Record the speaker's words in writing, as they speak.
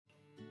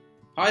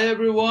Hi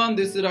everyone,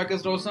 this is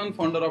Rakesh Roshan,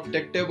 founder of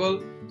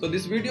TechTable. So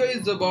this video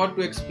is about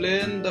to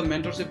explain the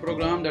mentorship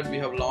program that we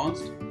have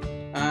launched,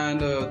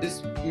 and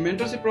this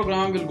mentorship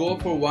program will go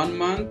for 1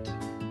 month,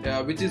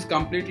 which is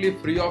completely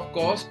free of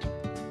cost.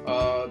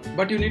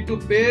 But you need to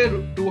pay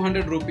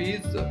 200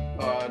 rupees,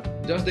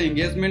 just the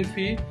engagement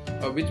fee,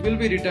 which will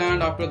be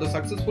returned after the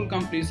successful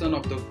completion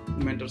of the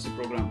mentorship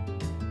program.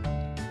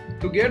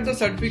 To get the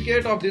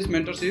certificate of this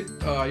mentorship,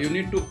 you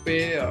need to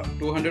pay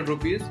 200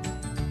 rupees,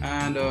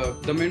 and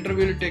the mentor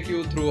will take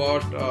you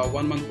throughout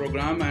 1 month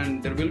program,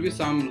 and there will be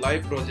some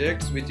live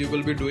projects which you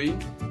will be doing,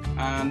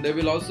 and there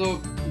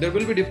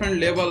will be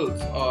different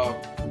levels,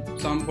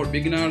 some for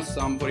beginners,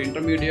 some for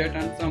intermediate,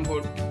 and some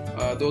for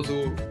those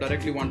who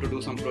directly want to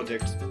do some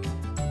projects.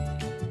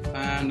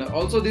 And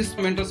also this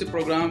mentorship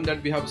program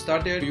that we have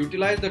started,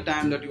 utilize the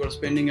time that you are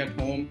spending at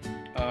home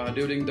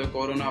during the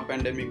corona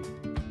pandemic,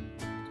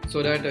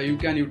 so that you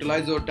can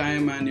utilize your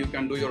time and you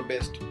can do your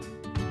best.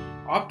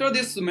 After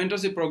this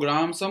mentorship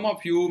program, some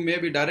of you may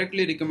be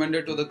directly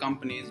recommended to the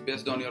companies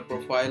based on your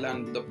profile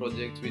and the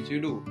projects which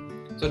you do.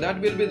 So that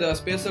will be the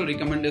special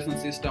recommendation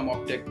system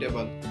of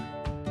TechTable.